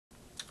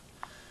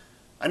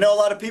I know a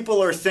lot of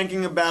people are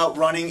thinking about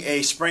running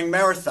a spring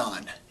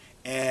marathon,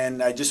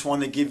 and I just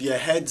want to give you a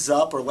heads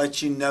up or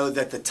let you know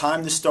that the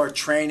time to start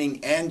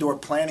training and or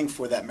planning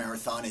for that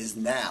marathon is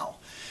now.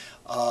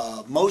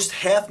 Most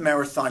half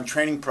marathon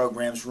training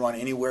programs run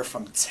anywhere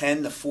from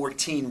 10 to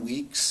 14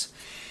 weeks,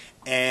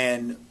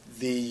 and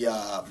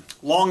the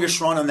longest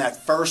run on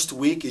that first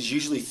week is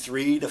usually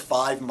 3 to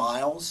 5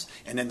 miles,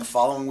 and then the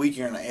following week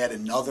you're going to add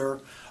another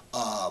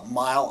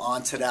mile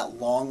onto that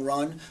long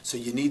run, so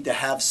you need to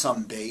have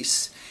some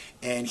base.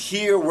 And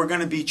here we're going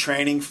to be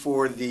training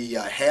for the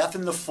half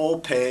and the full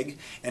pig,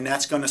 and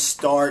that's going to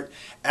start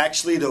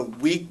actually the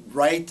week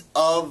right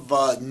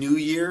of New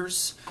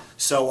Year's.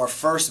 So our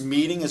first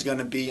meeting is going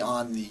to be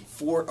on the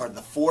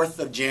 4th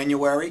of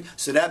January.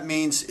 So that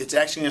means it's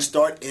actually going to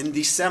start in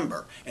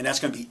December, and that's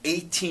going to be an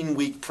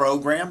 18-week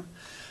program.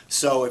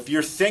 So if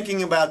you're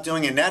thinking about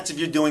doing, and that's if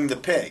you're doing the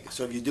pig.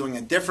 So if you're doing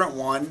a different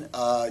one,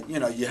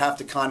 you have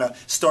to kind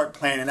of start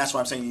planning. That's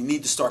why I'm saying you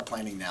need to start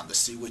planning now to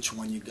see which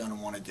one you're going to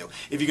want to do.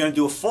 If you're going to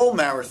do a full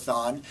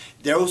marathon,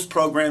 those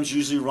programs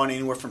usually run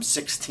anywhere from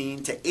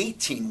 16 to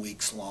 18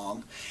 weeks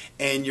long,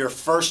 and your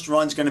first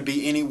run's going to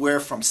be anywhere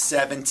from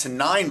 7 to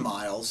 9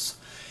 miles.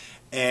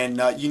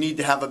 And you need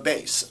to have a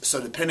base.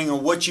 So depending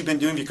on what you've been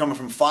doing, if you're coming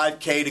from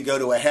 5K to go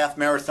to a half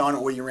marathon,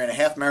 or you ran a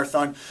half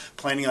marathon,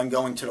 planning on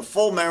going to the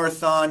full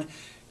marathon,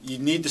 you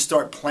need to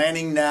start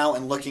planning now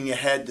and looking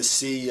ahead to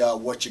see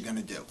what you're going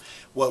to do.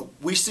 What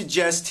we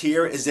suggest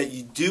here is that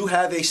you do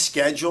have a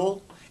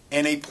schedule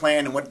and a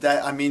plan, and what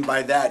that I mean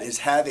by that is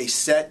have a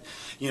set,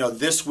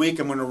 this week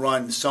I'm going to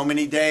run so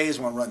many days,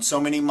 I'm going to run so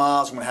many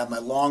miles, I'm going to have my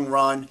long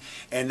run,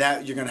 and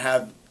that you're going to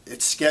have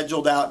it's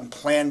scheduled out and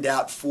planned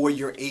out for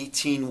your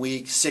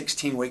 18-week,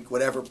 16-week,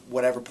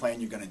 whatever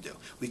plan you're going to do.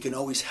 We can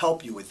always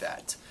help you with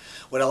that.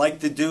 What I like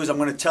to do is I'm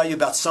going to tell you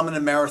about some of the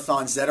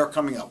marathons that are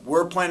coming up.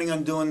 We're planning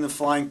on doing the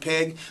Flying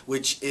Pig,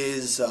 which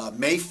is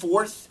May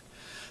 4th.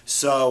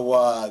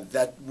 So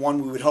that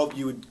one we would hope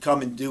you would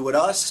come and do with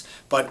us.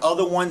 But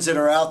other ones that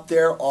are out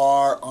there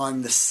are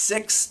on the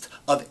 6th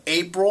of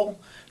April.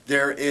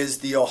 There is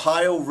the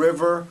Ohio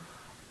River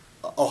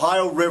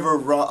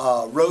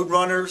Road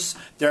Runners.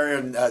 They're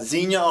in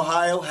Xenia,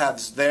 Ohio,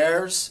 has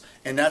theirs,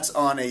 and that's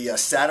on a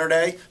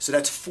Saturday. So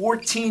that's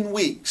 14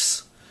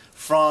 weeks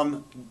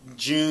from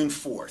June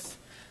 4th.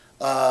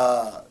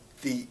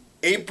 The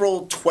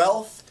April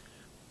 12th,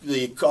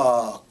 the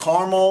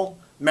Carmel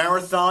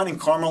Marathon in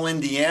Carmel,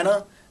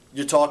 Indiana,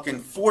 you're talking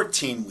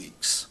 14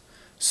 weeks.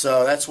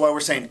 So that's why we're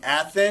saying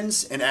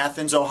Athens, and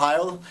Athens,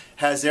 Ohio,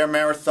 has their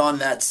marathon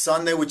that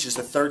Sunday, which is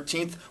the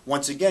 13th.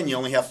 Once again, you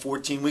only have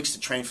 14 weeks to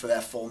train for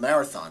that full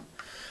marathon.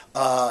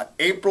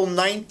 April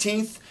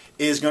 19th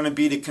is going to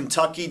be the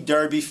Kentucky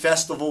Derby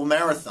Festival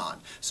Marathon.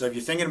 So if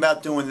you're thinking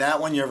about doing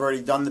that one, you've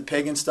already done the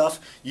pig and stuff,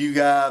 you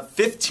got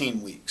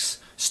 15 weeks.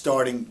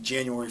 Starting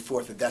January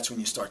 4th, if that's when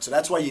you start. So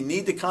that's why you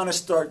need to kind of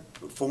start,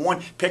 for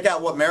one, pick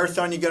out what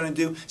marathon you're going to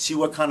do, see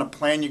what kind of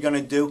plan you're going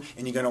to do,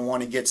 and you're going to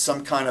want to get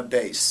some kind of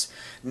base.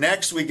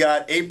 Next, we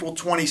got April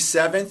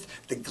 27th,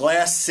 the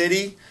Glass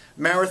City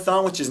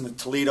Marathon, which is in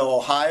Toledo,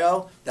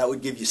 Ohio. That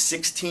would give you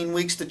 16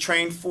 weeks to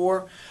train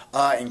for.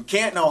 In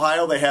Canton,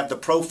 Ohio, they have the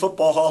Pro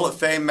Football Hall of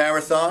Fame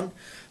Marathon.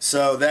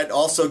 So that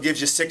also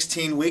gives you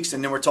 16 weeks,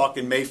 and then we're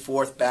talking May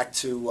 4th back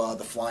to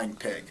the Flying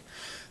Pig.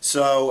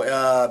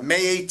 So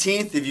May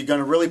 18th, if you're going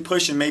to really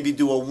push and maybe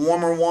do a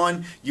warmer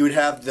one, you would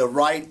have the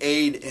Rite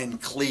Aid in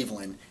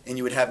Cleveland, and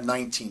you would have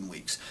 19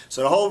 weeks.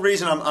 So the whole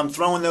reason I'm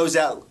throwing those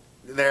out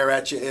there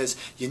at you is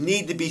you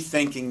need to be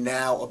thinking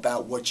now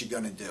about what you're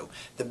going to do.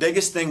 The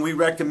biggest thing we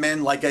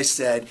recommend, like I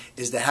said,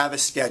 is to have a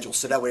schedule,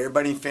 so that way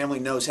everybody in the family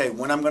knows, hey,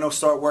 when I'm going to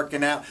start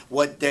working out,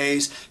 what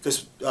days,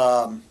 because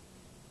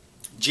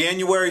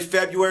January,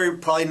 February,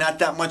 probably not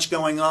that much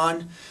going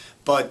on.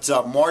 But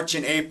March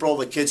and April,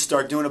 the kids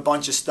start doing a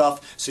bunch of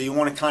stuff, so you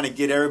want to kind of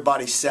get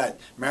everybody set.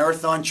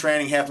 Marathon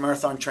training, half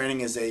marathon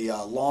training is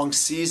a long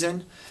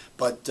season,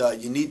 but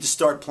you need to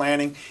start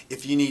planning.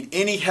 If you need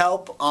any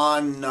help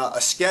on a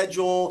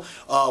schedule,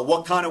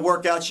 what kind of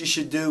workouts you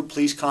should do,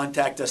 please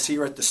contact us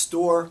here at the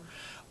store.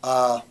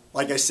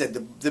 Like I said,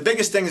 the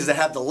biggest thing is to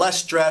have the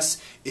less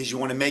stress, is you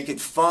want to make it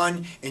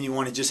fun, and you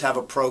want to just have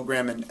a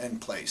program in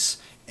place.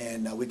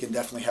 And we can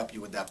definitely help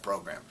you with that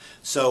program.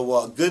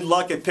 So good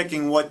luck at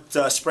picking what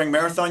spring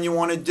marathon you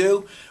want to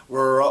do.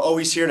 We're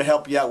always here to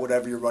help you out,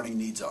 whatever your running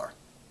needs are.